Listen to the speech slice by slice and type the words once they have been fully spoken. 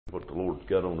what the Lord's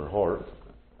got on their heart.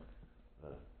 I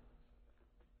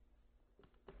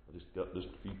just got just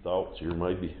a few thoughts here,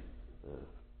 maybe.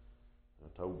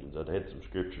 I told you I'd had some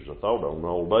scriptures I thought on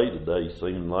all day today,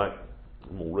 seeming like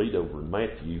I'm going to read over in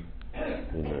Matthew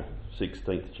in the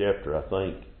 16th chapter, I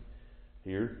think,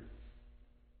 here.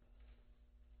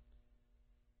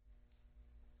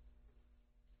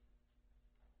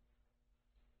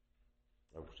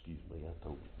 Oh, excuse me, I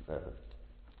told you.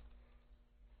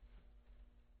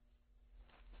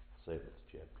 7th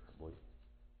chapter, I believe.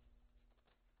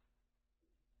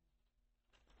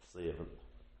 7th.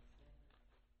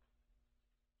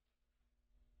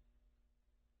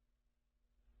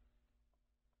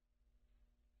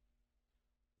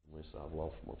 Unless I've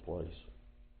lost my place.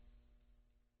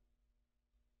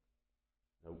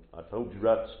 Nope, I told you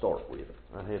right to start with.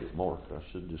 I had it marked. I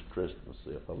should have just trusted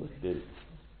myself. I looked at it.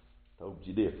 Told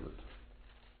you different.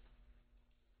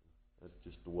 That's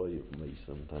just the way of me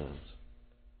sometimes.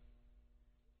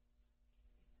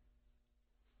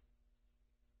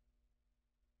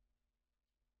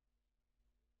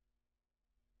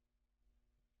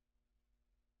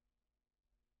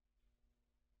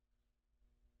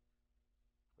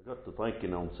 I got to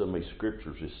thinking on some of these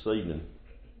scriptures this evening,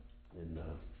 and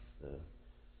trying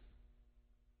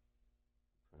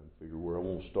to figure where I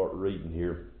want to start reading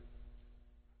here.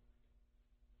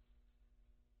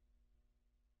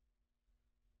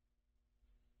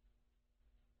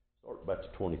 Start about the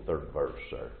 23rd verse,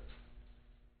 sir.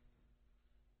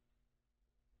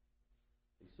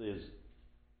 He says,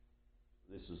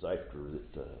 this is after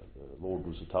that the Lord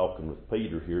was talking with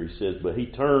Peter here. He says, but he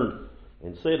turned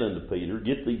and said unto Peter,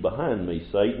 get thee behind me,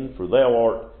 Satan, for thou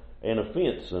art an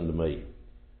offense unto me.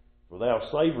 For thou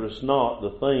savorest not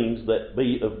the things that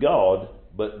be of God,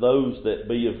 but those that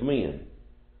be of men.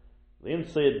 Then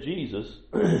said Jesus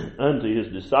unto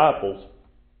his disciples,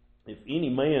 if any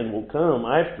man will come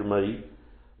after me,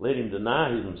 let him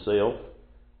deny himself,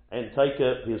 and take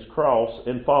up his cross,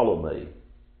 and follow me.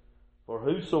 For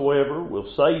whosoever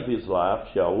will save his life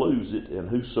shall lose it, and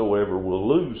whosoever will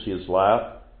lose his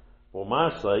life for my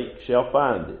sake shall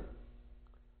find it.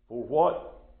 For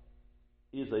what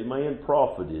is a man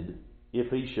profited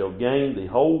if he shall gain the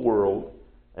whole world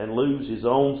and lose his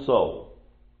own soul?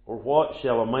 Or what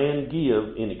shall a man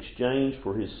give in exchange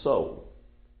for his soul?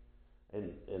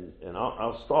 And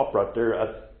I'll stop right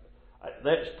there.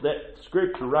 That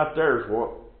scripture right there is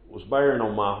what was bearing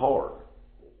on my heart.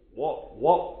 What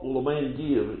will a man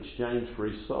give in exchange for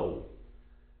his soul?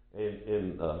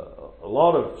 And a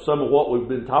lot of some of what we've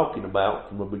been talking about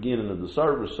from the beginning of the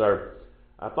service there,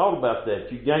 I thought about that.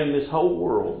 You gain this whole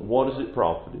world, and what is it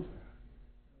profited?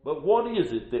 But what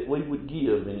is it that we would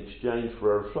give in exchange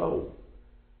for our soul?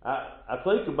 I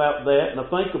think about that, and I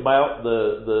think about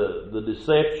the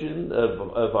deception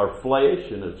of our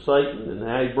flesh and of Satan and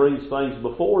how he brings things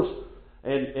before us.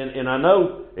 And I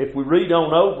know if we read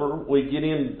on over, we get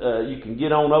in. You can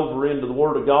get on over into the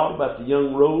Word of God about the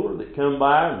young ruler that come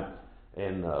by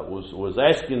and was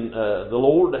asking the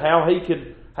Lord how he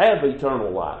could have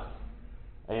eternal life,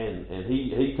 and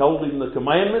he told him the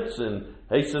commandments, and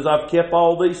he says, "I've kept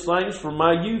all these things from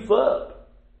my youth up,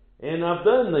 and I've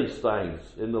done these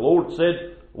things." And the Lord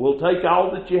said, "We'll take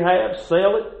all that you have,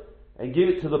 sell it, and give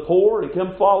it to the poor, and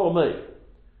come follow me."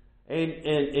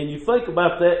 And you think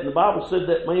about that, and the Bible said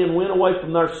that man went away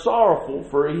from there sorrowful,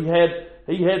 for he had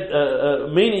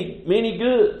many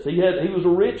goods. He was a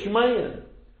rich man,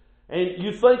 and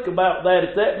you think about that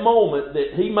at that moment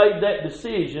that he made that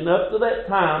decision. Up to that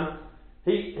time,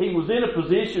 he was in a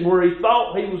position where he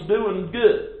thought he was doing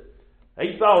good.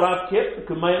 He thought, I've kept the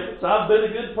commandments. I've been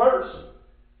a good person.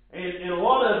 And a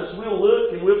lot of us will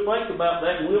look and we'll think about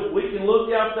that. And we can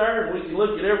look out there and we can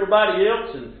look at everybody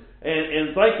else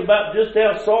and think about just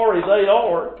how sorry they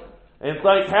are, and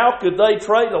think, how could they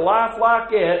trade a life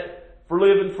like that for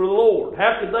living for the Lord?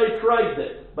 How could they trade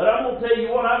that? But I'm going to tell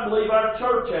you what, I believe our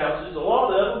church houses, a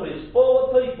lot of them, is full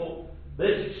of people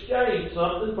that exchange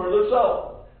something for their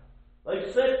soul. They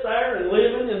sit there and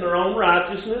living in their own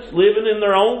righteousness, living in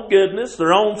their own goodness,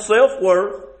 their own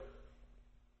self-worth,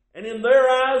 and in their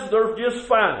eyes, they're just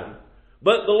fine.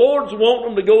 But the Lord's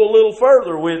wanting them to go a little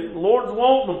further with it. The Lord's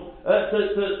wanting them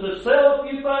to sell a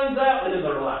few things out in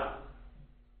their life.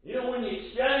 You know, when you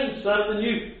exchange something,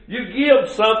 you give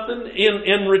something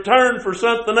in return for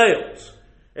something else.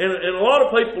 And a lot of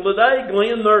people today,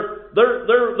 Glenn, they're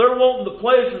wanting the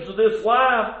pleasures of this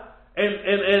life,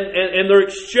 and they're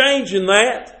exchanging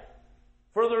that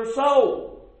for their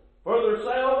soul, for their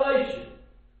salvation.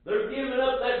 They're giving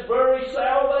up that very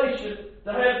salvation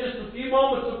to have just a few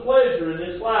moments of pleasure in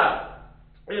this life.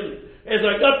 And as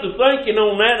I got to thinking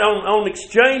on that, on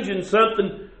exchanging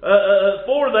something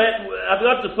for that, I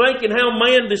got to thinking how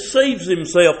man deceives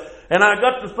himself. And I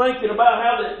got to thinking about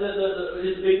how it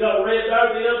got read there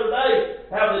the other day,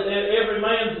 how that every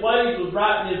man's ways was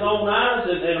right in his own eyes,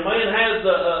 and a man has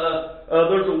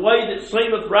there's a way that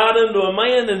seemeth right unto a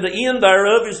man, and the end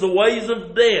thereof is the ways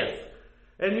of death.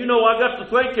 And you know, I got to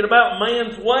thinking about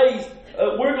man's ways.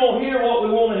 We're going to hear what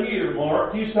we want to hear,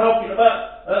 Mark. He's talking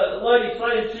about the lady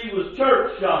saying she was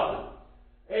church shopping.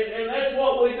 And that's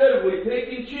what we do. We pick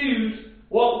and choose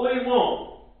what we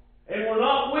want. And we're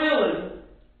not willing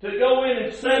to go in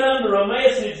and sit under a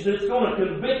message that's going to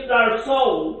convict our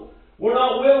soul. We're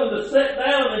not willing to sit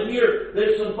down and hear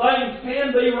that some things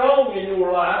can be wrong in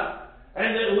your life,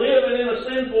 and that living in a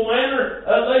sinful manner,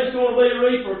 there's going to be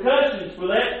repercussions for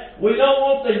that. We don't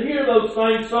want to hear those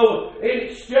things, so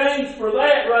in exchange for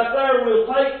that right there, we'll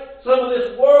take some of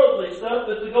this worldly stuff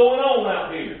that's going on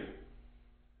out here.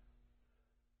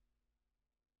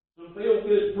 Some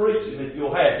feel-good preaching, if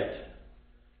you'll have it,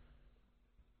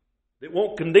 that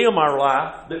won't condemn our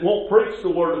life, that won't preach the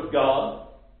Word of God,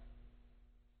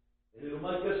 and it'll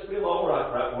make us feel all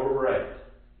right where we're at.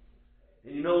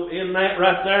 And you know, in that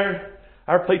right there,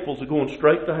 our peoples are going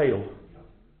straight to hell.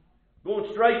 Going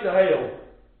straight to hell.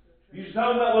 You was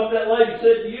talking about what that lady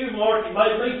said to you, Mark. It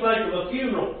made me think of a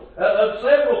funeral, of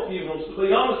several funerals, to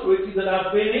be honest with you, that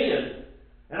I've been in.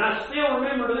 And I still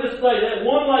remember to this day that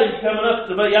one lady coming up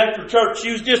to me after church.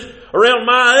 She was just around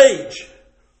my age.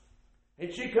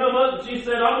 And she come up and she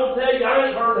said, I'm going to tell you, I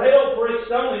ain't heard hell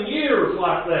preached on in years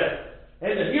like that.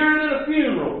 And to hear it at a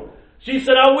funeral. She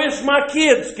said, I wish my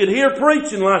kids could hear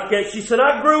preaching like that. She said,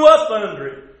 I grew up under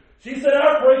it. She said,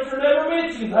 our preacher never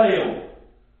mentioned hell.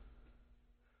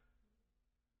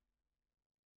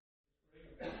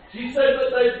 She said,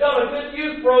 but they've got a good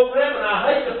youth program, and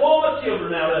I hate to pull my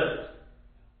children out of it.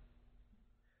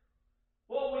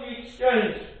 What will you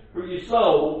exchange for your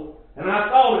soul? And I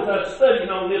thought as I was studying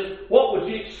on this, what would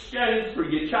you exchange for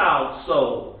your child's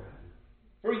soul?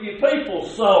 For your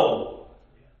people's soul?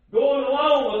 Going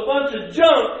along with a bunch of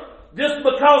junk just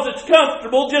because it's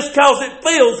comfortable, just because it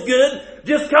feels good,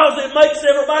 just because it makes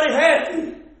everybody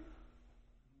happy.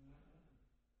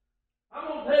 I'm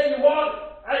going to tell you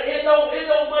what, it don't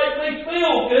make me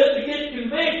feel good to get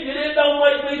convicted. It don't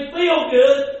make me feel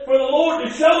good for the Lord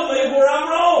to show me where I'm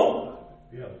wrong.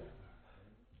 Yeah.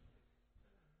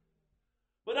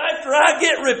 But after I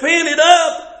get repented of,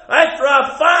 after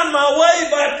I find my way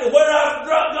back to where I've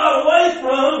got away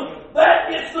from,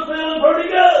 that gets the feeling pretty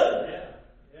good.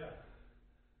 Yeah.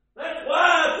 That's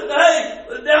why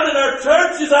today, down in our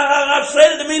churches, I've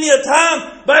said it many a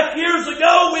time, back years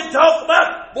ago, we'd talk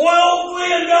about, boy, old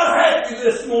Glenn got happy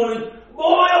this morning.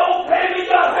 Boy, old Pammy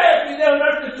got happy down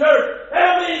there at the church.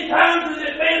 How many times has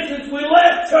it been since we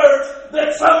left church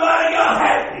that somebody got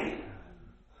happy?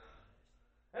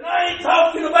 And I ain't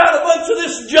talking about a bunch of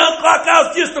this junk like I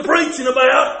was just preaching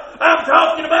about. I'm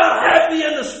talking about happy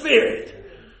in the Spirit.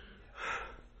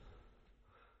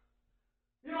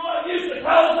 You know what used to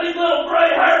cause these little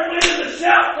gray-haired men to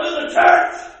shout through the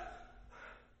church?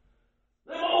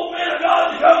 Them old men of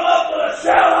God to come up with a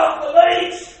shout off the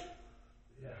beach.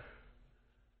 Yeah.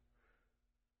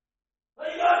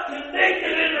 They got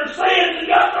convicted in their sins and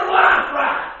got their life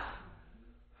right.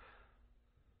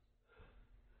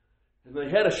 And they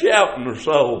had a shout in their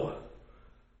soul.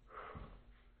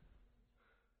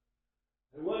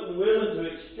 They wasn't willing to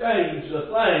exchange a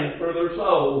thing for their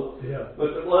soul,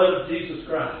 but the blood of Jesus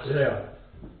Christ. Yeah.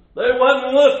 They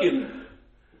wasn't looking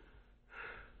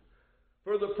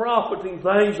for the profiting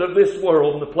things of this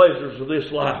world and the pleasures of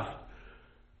this life.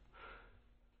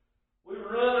 We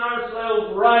run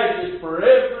ourselves ragged for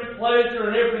every pleasure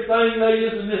and everything there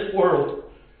is in this world.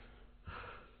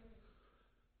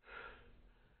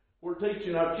 We're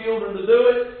teaching our children to do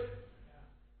it.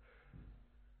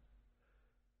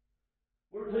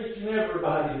 We're teaching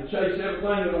everybody to chase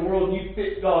everything in the world, and you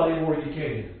fit God in where you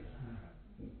can.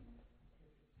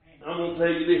 I'm going to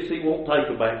tell you this, He won't take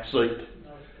a back seat.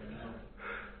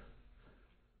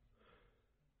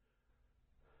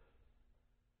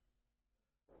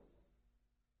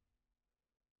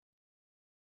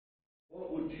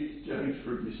 What would you exchange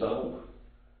for your soul?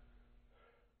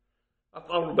 I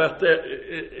thought about that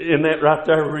in that right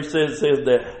there where he says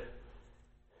that.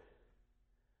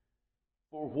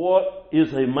 For what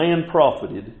is a man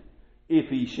profited if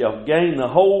he shall gain the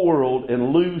whole world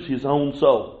and lose his own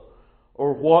soul?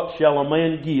 Or what shall a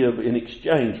man give in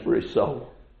exchange for his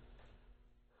soul?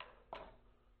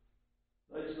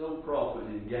 There's no profit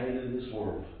in gaining this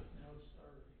world.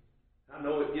 I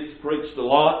know it gets preached a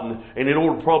lot, and it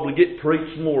ought to probably get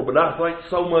preached more, but I think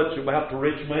so much about the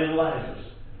rich man Lazarus.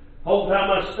 Whole time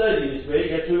I study this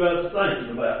big, that's who I was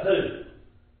thinking about too.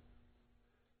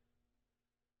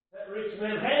 That rich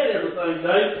man had everything,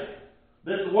 David,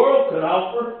 that the world could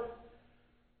offer.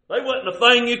 There wasn't a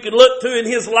thing you could look to in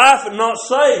his life and not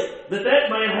say that that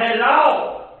man had it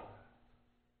all.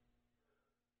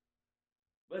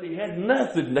 But he had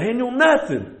nothing, Daniel,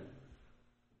 nothing.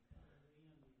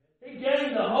 He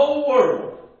gained the whole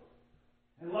world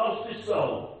and lost his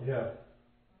soul. Yeah.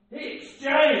 He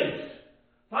exchanged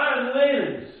fine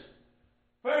linens,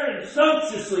 faring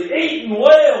sumptuously, eating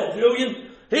well, Julian.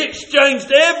 He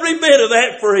exchanged every bit of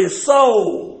that for his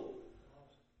soul.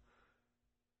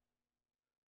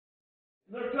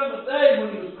 There come a day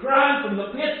when he was crying from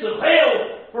the pits of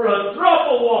hell for a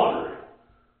drop of water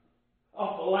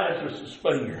off of Lazarus'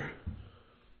 finger.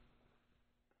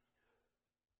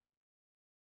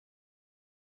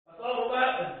 I thought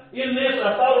about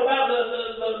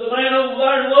the man over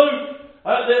there, Luke,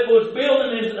 that was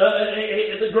building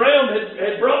the ground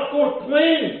had brought forth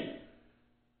plenty.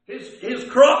 His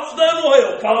crop's done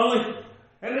well, Conley.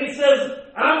 And he says,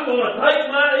 I'm going to take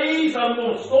my ease, I'm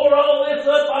going to store all this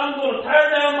up, I'm going to tear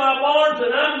down my barns,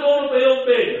 and I'm going to build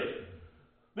bigger.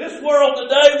 This world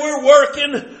today, we're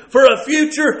working for a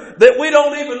future that we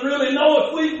don't even really know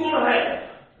if we're going to have.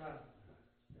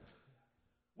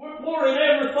 We're pouring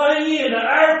everything into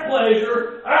our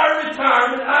pleasure, our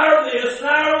retirement, our this, and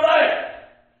our that.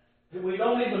 And we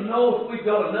don't even know if we've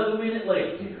got another minute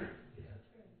left here.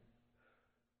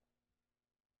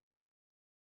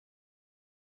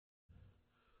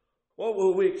 What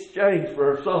will we exchange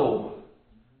for our soul?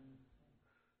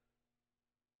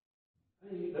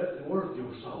 Ain't nothing worth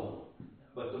your soul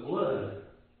but the blood.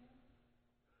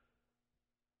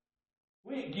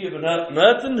 We ain't giving up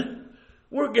nothing.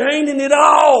 We're gaining it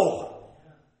all.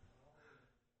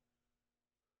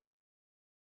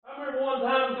 I remember one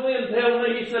time Glenn telling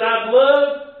me, he said, I'd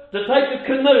love to take a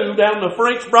canoe down the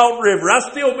French Broad River. I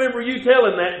still remember you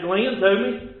telling that, Glenn, to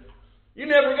me. You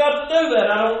never got to do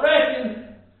that, I don't reckon.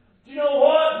 You know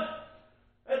what?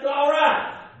 That's all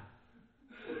right.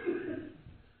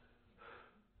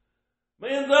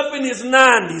 Man's up in his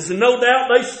 90s, and no doubt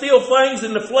there's still things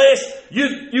in the flesh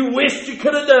you wished you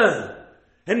could have done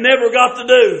and never got to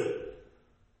do.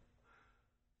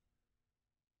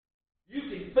 You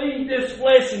can feed this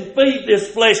flesh and feed this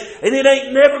flesh, and it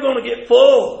ain't never going to get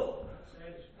full.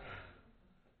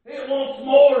 It wants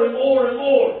more and more and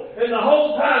more. And the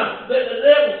whole time that the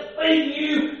devil's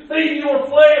feeding your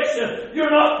flesh, you're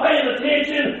not paying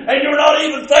attention, and you're not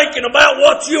even thinking about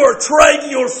what you are trading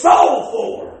your soul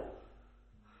for.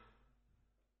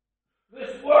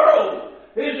 This world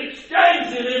is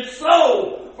exchanging its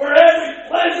soul for every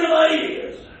pleasure there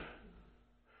is.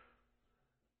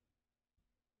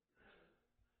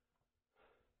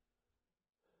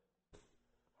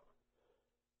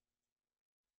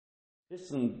 This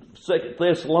is in 2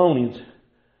 Thessalonians,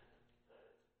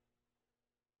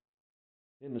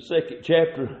 in the 2nd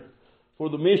chapter. For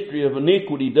the mystery of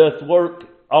iniquity doth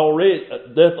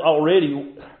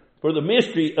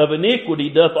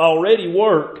already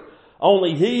work.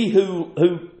 Only he who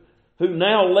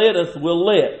now letteth will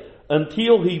let,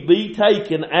 until he be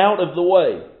taken out of the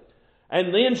way.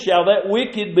 And then shall that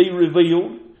wicked be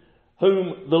revealed,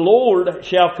 whom the Lord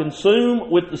shall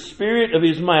consume with the spirit of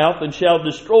his mouth, and shall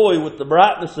destroy with the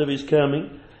brightness of his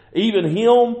coming, even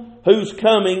him whose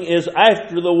coming is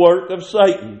after the work of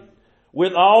Satan,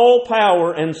 with all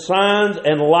power and signs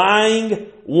and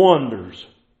lying wonders,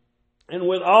 and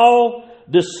with all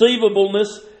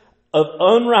deceivableness of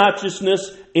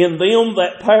unrighteousness in them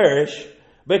that perish,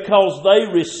 because they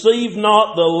receive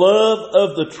not the love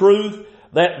of the truth,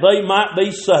 that they might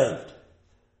be saved.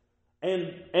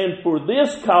 And for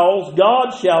this cause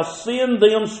God shall send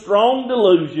them strong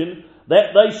delusion,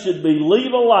 that they should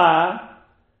believe a lie,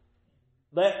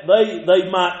 that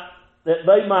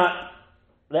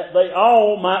they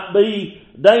all might be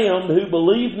damned who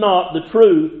believe not the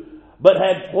truth, but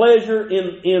had pleasure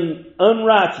in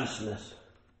unrighteousness.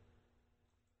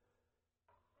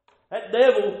 That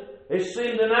devil is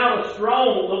sending out the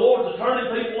Lord's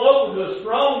turning people over to a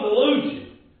strong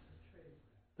delusion.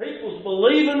 People's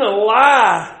believing a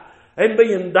lie and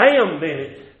being damned in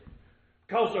it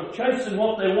because they're chasing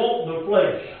what they want in their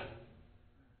flesh.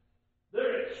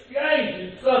 They're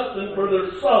exchanging something for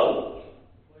their souls.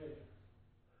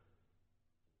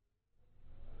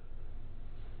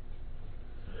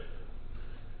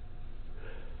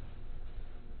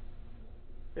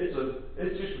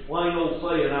 It's just a plain old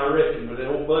saying, I reckon, but an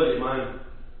old buddy of mine,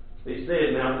 he's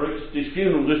dead now, preached his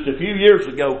funeral just a few years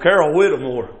ago, Carol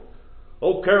Whittemore.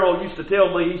 Old Carol used to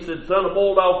tell me, he said, son, a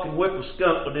bulldog can whip a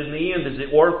skunk, but in the end, is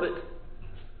it worth it?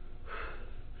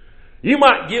 You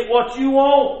might get what you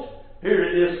want here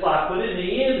in this life, but in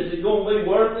the end, is it going to be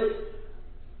worth it?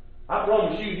 I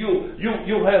promise you,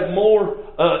 you'll have more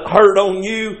hurt on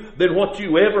you than what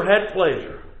you ever had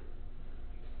pleasure.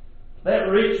 That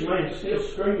rich man's still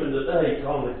screaming today,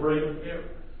 Connie Freeman,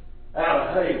 out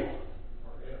of hell.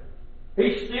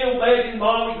 He's still begging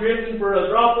Bobby Griffin for a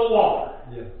drop of water.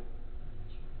 Yeah.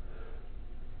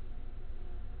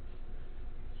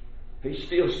 He's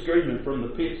still screaming from the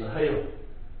pits of hell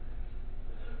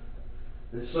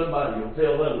that somebody will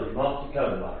tell others not to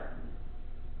come there.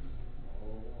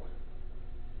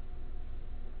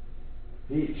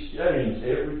 He exchanged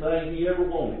everything he ever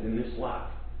wanted in this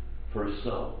life for his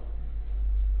soul.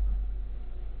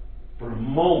 For a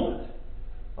moment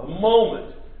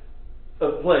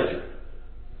of pleasure.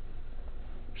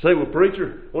 You say, well,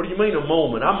 preacher, what do you mean a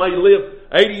moment? I may live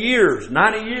 80 years,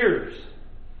 90 years.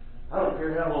 I don't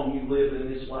care how long you live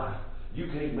in this life. You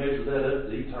can't measure that up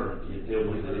to eternity and tell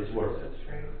me that it's worth it.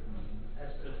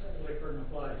 That's the liquor in the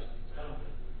flesh.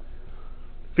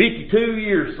 52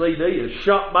 years CD is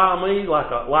shot by me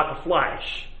like a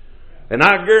flash. And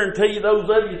I guarantee you those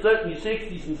of you that's up in your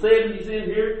 60s and 70s in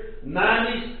here,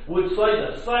 90s, would say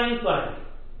the same thing.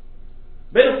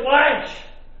 Been a flash.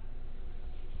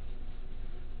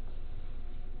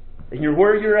 And you're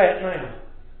where you're at now.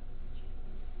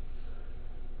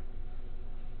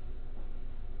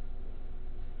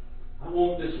 I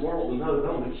want this world to know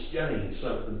don't exchange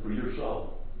something for your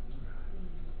soul.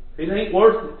 It ain't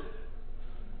worth it.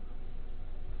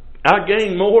 I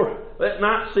gained more that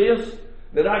night, sis,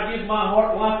 that I give my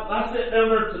heart and life. I sit down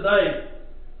there today,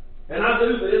 and I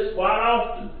do this quite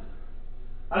often.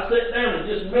 I sit down and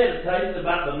just meditate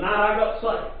about the night I got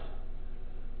saved.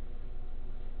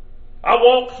 I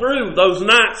walked through those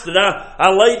nights that I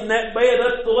laid in that bed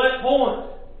up to that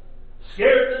point,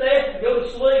 scared to death to go to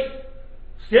sleep,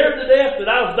 scared to death that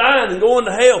I was dying and going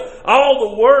to hell. All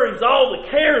the worries, all the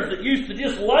cares that used to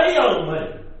just lay on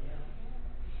me.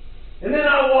 And then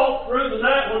I walked through the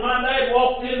night when my dad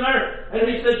walked in there and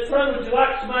he said, son, would you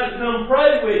like somebody to come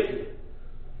pray with you?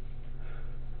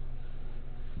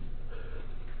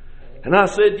 And I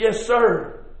said, yes,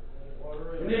 sir.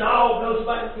 And it all goes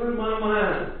back through my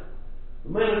mind. The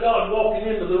man of God walking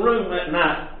into the room that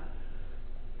night,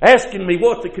 asking me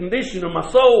what the condition of my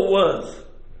soul was.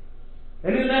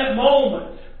 And in that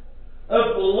moment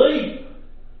of belief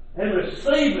and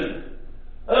receiving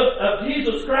of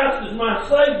Jesus Christ as my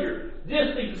Savior,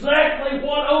 just exactly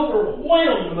what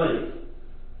overwhelmed me.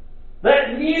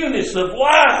 That newness of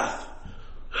life.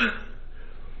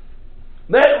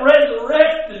 That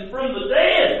resurrecting from the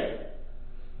dead.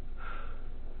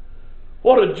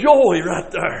 What a joy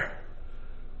right there.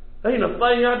 Ain't a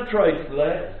thing I'd trade for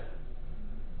that.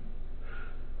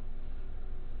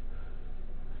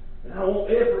 And I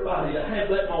want everybody to have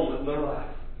that moment in their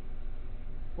life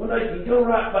when they can go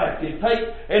right back and take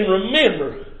and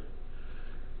remember.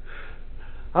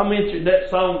 I mentioned that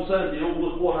song Sunday, oh,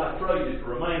 look what I traded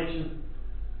for a mansion.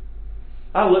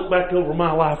 I look back over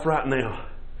my life right now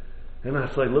and I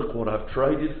say, look what I've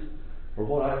traded for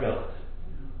what I got.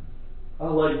 I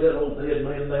laid that old dead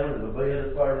man down in the bed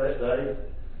up there that day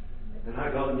and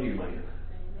I got a new man.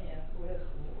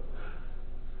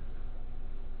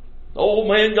 The old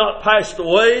man got passed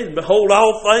away, and behold,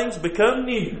 all things become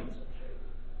new.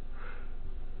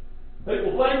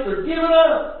 People think they're giving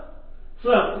up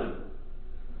something.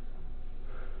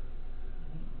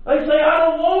 They say, I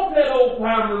don't want that old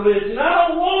time religion. I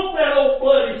don't want that old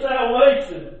bloody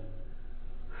salvation.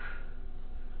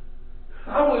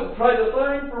 I wouldn't trade a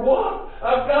thing for what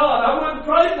I've got. I wouldn't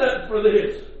trade that for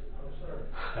this.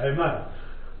 Amen.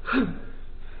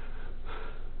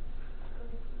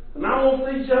 And I want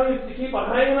these youngins to keep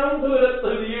hanging on to it up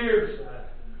through the years.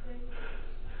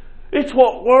 It's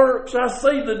what works. I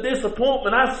see the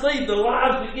disappointment. I see the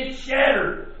lives that get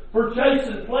shattered for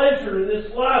chasing pleasure in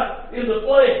this life, in the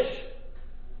flesh.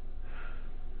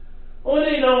 Well, it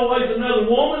ain't always another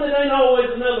woman. It ain't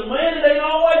always another man. It ain't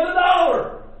always a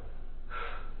dollar.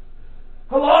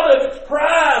 A lot of it's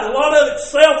pride. A lot of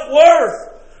it's self-worth.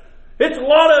 It's a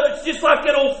lot of it's just like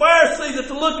that old Pharisee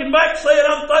that's looking back saying,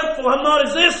 I'm thankful I'm not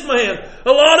as this man. A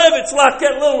lot of it's like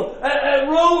that little that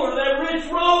ruler, that rich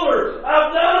ruler. I've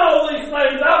done all these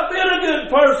things. I've been a good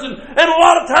person. And a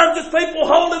lot of times it's people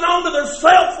holding on to their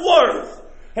self-worth.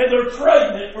 And they're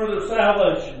trading it for their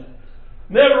salvation.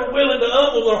 Never willing to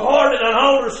humble their heart in an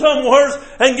altar somewhere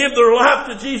and give their life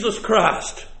to Jesus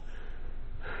Christ.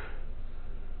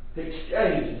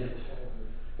 Exchanging it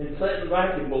and sitting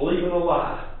back and believing a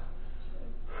lie.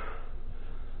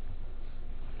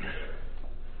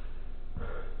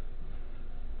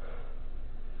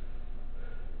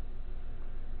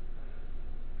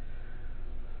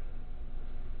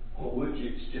 you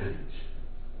exchange?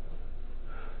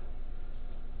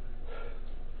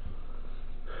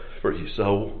 For your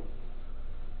soul.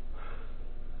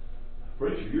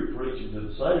 Preacher, you're preaching to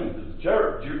the saved, to the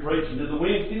church. You're preaching to the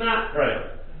Wednesday night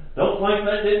crowd. Don't think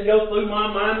that didn't go through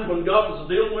my mind when God was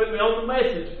dealing with me on the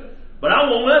message. But I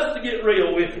want us to get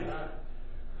real with it.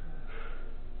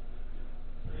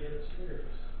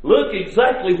 Look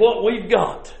exactly what we've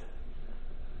got.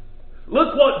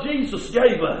 Look what Jesus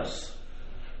gave us.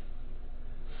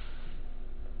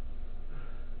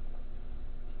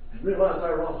 And realize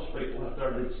our lost people out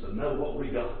there needs to know what we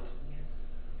got.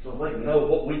 So they can know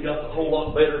what we got a whole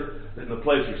lot better than the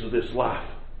pleasures of this life.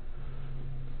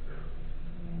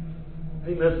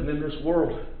 Ain't nothing in this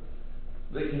world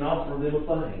that can offer them a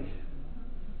thing.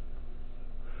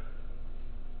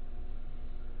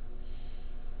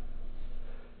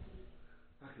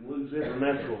 I can lose every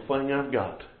natural thing I've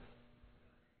got.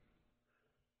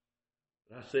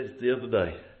 But I said it the other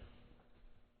day.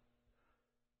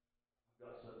 I've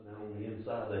got something on the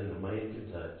inside that no man can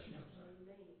touch.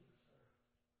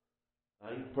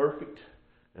 I ain't perfect,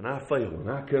 and I fail, and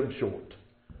I come short.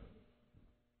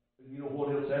 And you know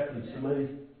what else happens to me?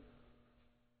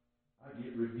 I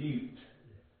get rebuked.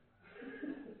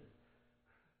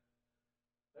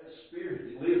 That spirit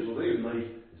that lives within me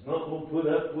is not going to put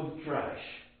up with trash.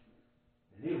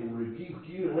 And it will rebuke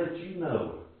you and let you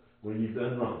know when you've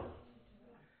done wrong.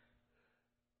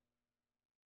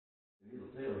 And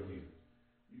it'll tell you,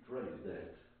 you traded that.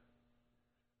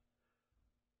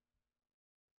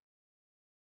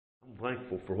 I'm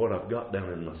thankful for what I've got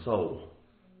down in my soul.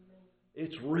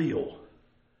 It's real.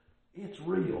 It's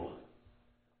real.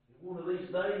 And one of these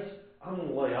days, I'm going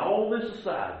to lay all this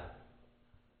aside.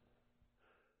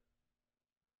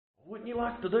 Wouldn't you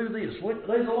like to do this?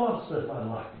 There's a lot of stuff I'd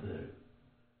like to do.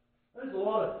 There's a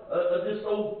lot of just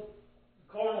old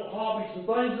carnal hobbies and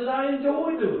things that I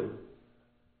enjoy doing.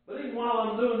 But even while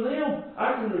I'm doing them,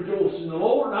 I can rejoice in the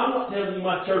Lord. I'm not telling you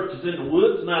my church is in the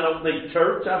woods and I don't need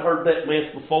church. I've heard that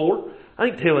mess before. I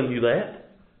ain't telling you that.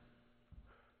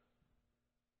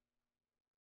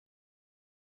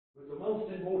 But the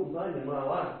most important thing in my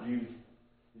life, Judy,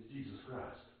 is Jesus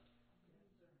Christ.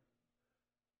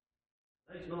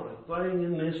 There's not a thing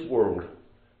in this world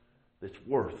that's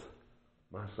worth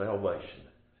my salvation.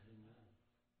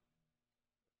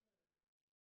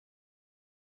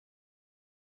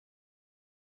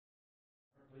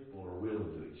 People are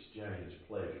willing to exchange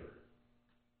pleasure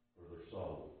for their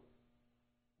soul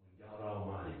when God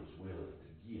Almighty was willing to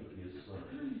give His Son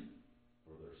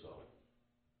for their soul.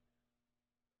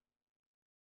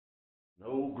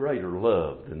 No greater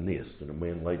love than this, than a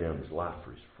man lay down his life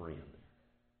for his friend.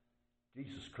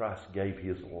 Jesus Christ gave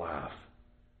His life,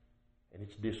 and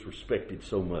it's disrespected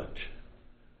so much.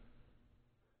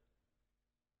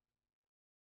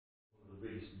 One of the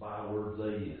biggest bywords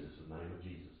there is the name of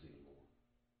Jesus anymore.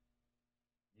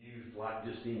 Used like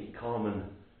just any common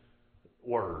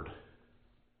word.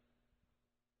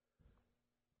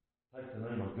 Take the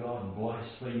name of God and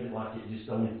blaspheme it like it just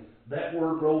don't. That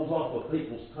word rolls off of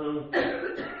people's tongue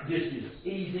just as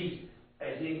easy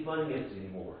as anything else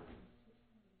anymore.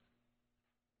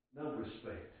 No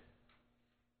respect.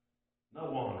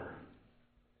 No honor.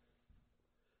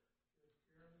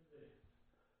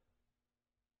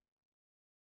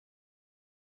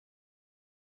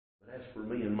 But as for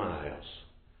me and my house,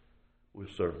 we'll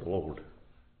serve the Lord. This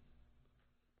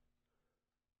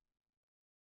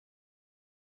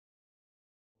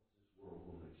world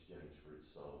will exchange for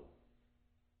its soul.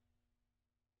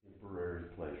 Temporary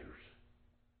pleasures.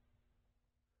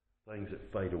 Things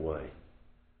that fade away.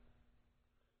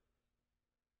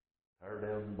 Tear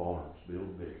down the barns,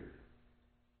 build bigger.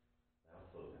 Now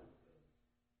full.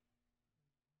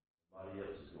 Somebody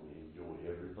else is going to enjoy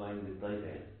everything that they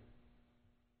have.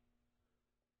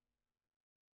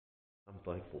 I'm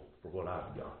thankful for what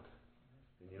I've got.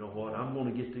 And you know what? I'm going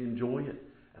to get to enjoy it,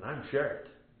 and I'm share it.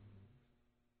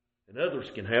 And others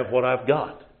can have what I've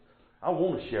got. I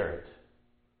want to share it.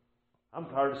 I'm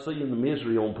tired of seeing the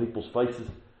misery on people's faces.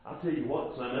 I'll tell you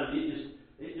what, son,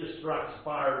 it just strikes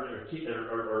fire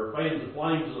or fans the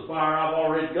flames of the fire I've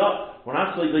already got when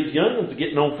I see these young ones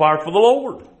getting on fire for the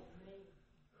Lord.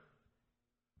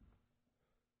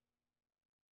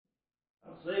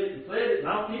 I've said it, and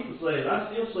I'll keep saying it.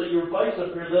 I still see your face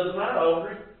up here the other night,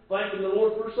 Audrey, thanking the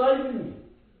Lord for saving you.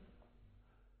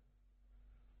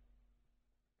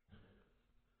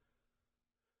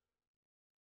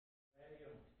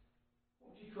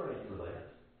 Won't you trade for that?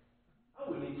 I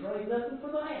wouldn't even trade nothing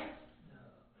for that.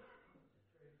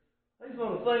 There's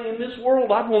not a thing in this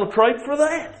world I'd want to trade for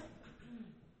that.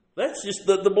 That's just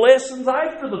the blessings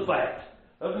after the fact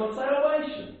of my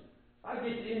salvation. I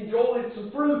get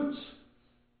some fruits,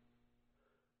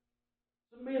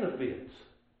 some benefits.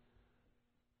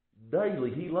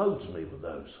 Daily, He loads me with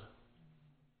those.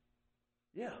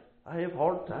 Yeah, I have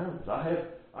hard times. I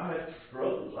have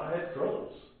struggles. I have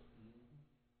troubles.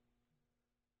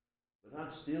 But I'm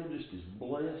still just as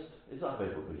blessed as I've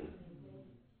ever been.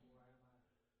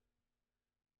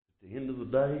 At the end of the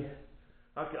day,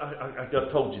 I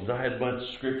told you I had a bunch of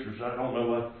scriptures. I don't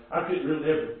know. I couldn't really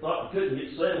ever thought I couldn't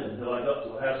get settled until I got to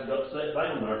the house and got sat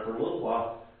down there for a little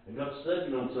while and got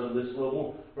studying on some of this a little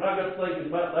more. But I got thinking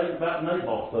about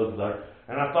Naboth over there.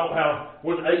 And I thought how,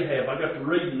 when Ahab, I got to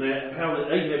reading that, how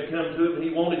that Ahab come to him and he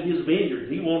wanted his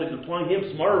vineyard. He wanted to plant him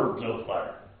some herbs up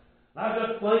there. And I got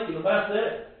to thinking about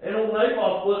that. And old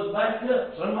Naboth wasn't back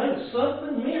up. So maybe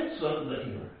something meant something to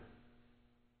him.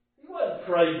 He wasn't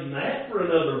trading that for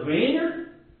another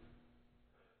vineyard.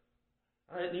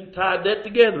 I hadn't even tied that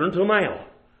together until now.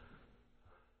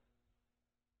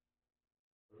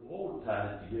 The Lord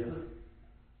tied it together.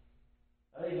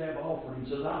 Ahab offered him,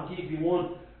 says, I'll give you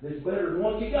one that's better than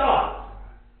what you got.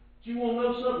 But you want to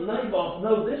know something? Naboth,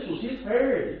 no, this was his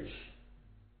heritage.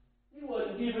 He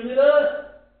wasn't giving it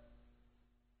up.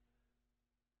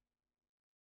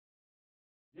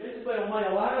 Jezebel may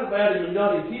have lied about him and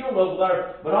got him killed over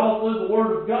there, but all through the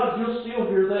Word of God, you'll still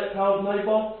hear that called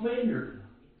Naboth's vineyard.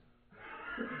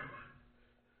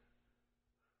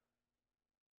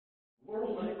 The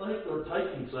world may think they're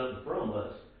taking something from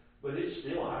us, but it's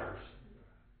still ours.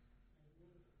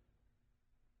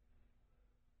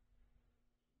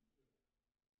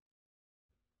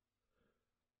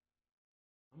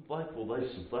 I'm thankful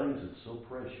there's some things that's so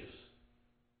precious.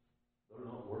 They're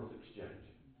not worth exchanging.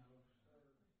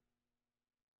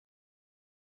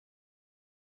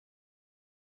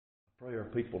 I pray our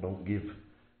people don't give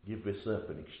this up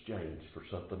in exchange for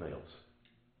something else.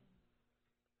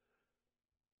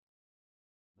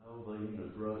 No, they ain't a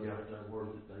drug out there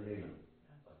worth it. They ain't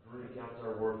a drink out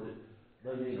there worth it.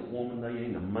 They ain't a woman. They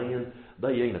ain't a man.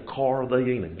 They ain't a car.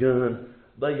 They ain't a gun.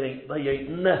 They ain't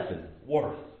nothing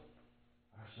worth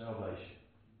salvation.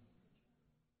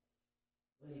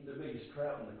 They ain't the biggest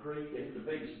trout in the creek, ain't the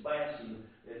biggest bass in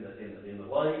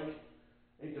the lake,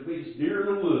 ain't the biggest deer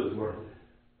in the woods worth it.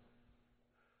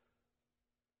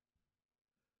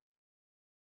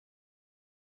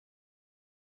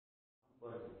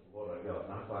 I'm thankful for what I got,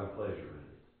 and I find pleasure in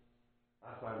it. I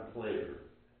find pleasure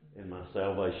in my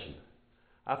salvation.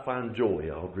 I find joy,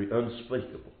 Audrey,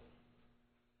 unspeakable.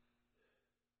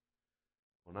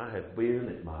 When I have been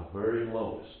at my very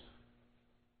lowest,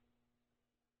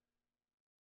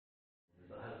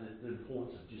 I was at the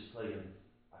points of just saying,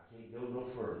 I can't go no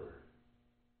further.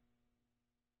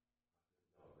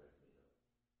 God wrapped me up.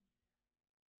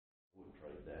 Wouldn't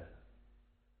trade that.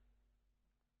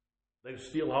 There's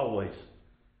still always,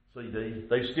 CD,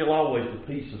 there's still always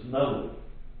the peace of knowing,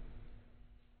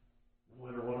 no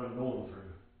matter what I'm going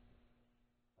through,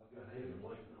 I've got heaven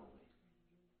waiting on me.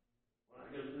 When I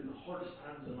go through the hardest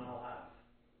times in my life,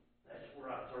 that's where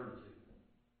I turn to.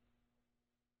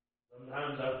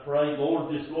 Sometimes I pray,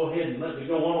 Lord, just go ahead and let me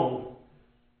go on,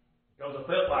 because I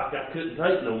felt like I couldn't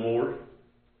take no more.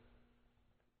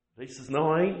 He says,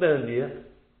 no, I ain't done yet.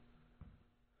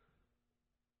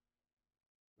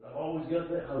 But I've always got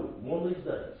that hope. One of these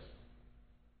days,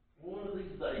 we're going to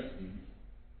get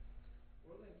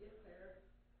there.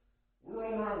 We're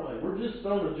on our way. We're just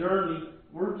on a journey.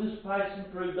 We're just passing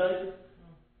through, David.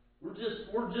 We're just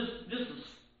a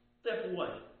step away.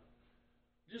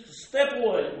 Just a step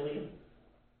away, William.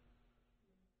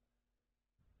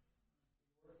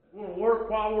 We're going to work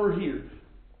while we're here.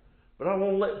 But I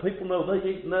want to let people know they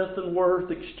ain't nothing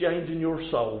worth exchanging your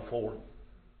soul for.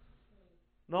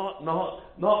 Not,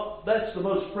 that's the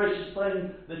most precious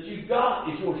thing that you've got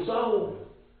is your soul.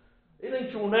 It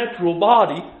ain't your natural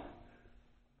body.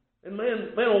 And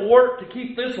man will work to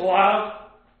keep this alive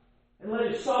and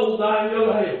let his soul die and go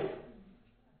to hell.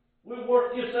 We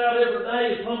work this out every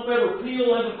day and pump every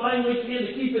pill, everything we can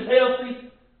to keep it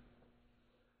healthy.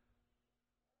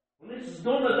 Well, this is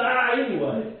going to die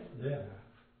anyway. Yeah.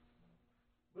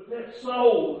 But that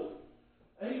soul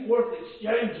ain't worth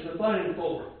exchanging a thing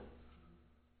for.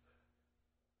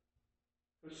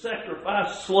 We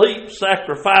sacrifice sleep,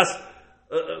 sacrifice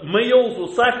meals,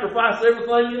 we'll sacrifice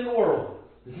everything in the world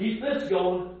to keep this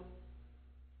going.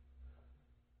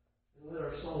 And let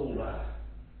our soul die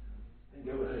and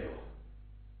go to hell.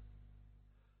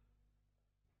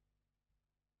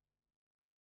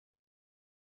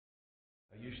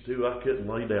 I couldn't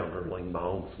lay down there laying my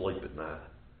own sleep at night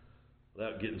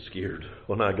without getting scared.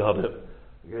 When I got up,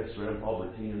 I guess around probably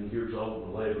 10 years old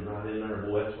and 11, right in there,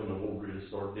 boy, that's when the Lord really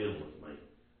started dealing with me.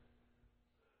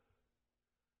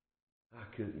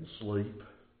 I couldn't sleep.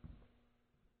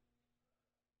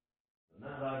 The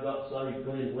night I got saved,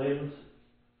 Glenn Clemens,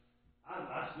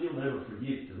 I still never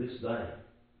forget to this day.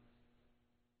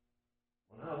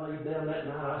 When I laid down that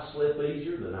night, I slept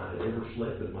easier than I had ever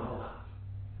slept in my life.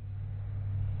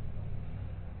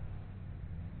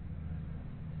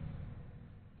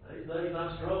 These days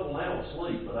I struggle now with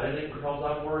sleep, but that ain't because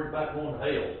I'm worried about going to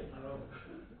hell.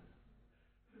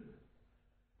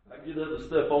 I get other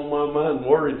stuff on my mind and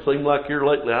worry. It seems like here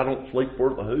lately I don't sleep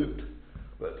worth a hoot,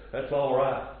 but that's all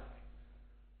right.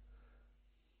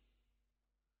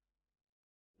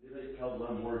 It ain't because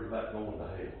I'm worried about going to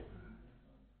hell.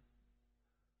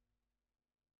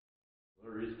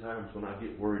 There is times when I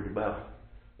get worried about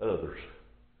others,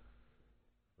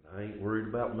 but I ain't worried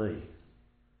about me.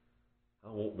 I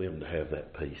want them to have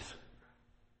that peace.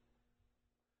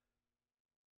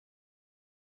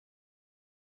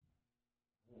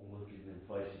 I want to look in them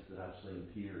faces that I've seen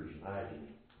tears and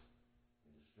agony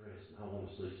and distress, and I want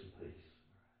to see some peace.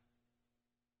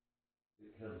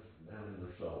 It comes from down in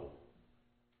their soul,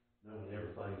 knowing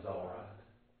everything's all right.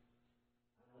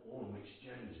 I don't want them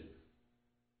exchanging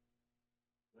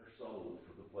their soul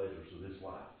for the pleasures of this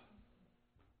life.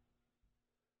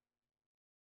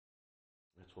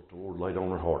 That's what the Lord laid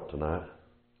on our heart tonight.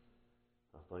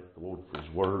 I thank the Lord for His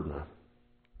Word, and I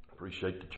appreciate the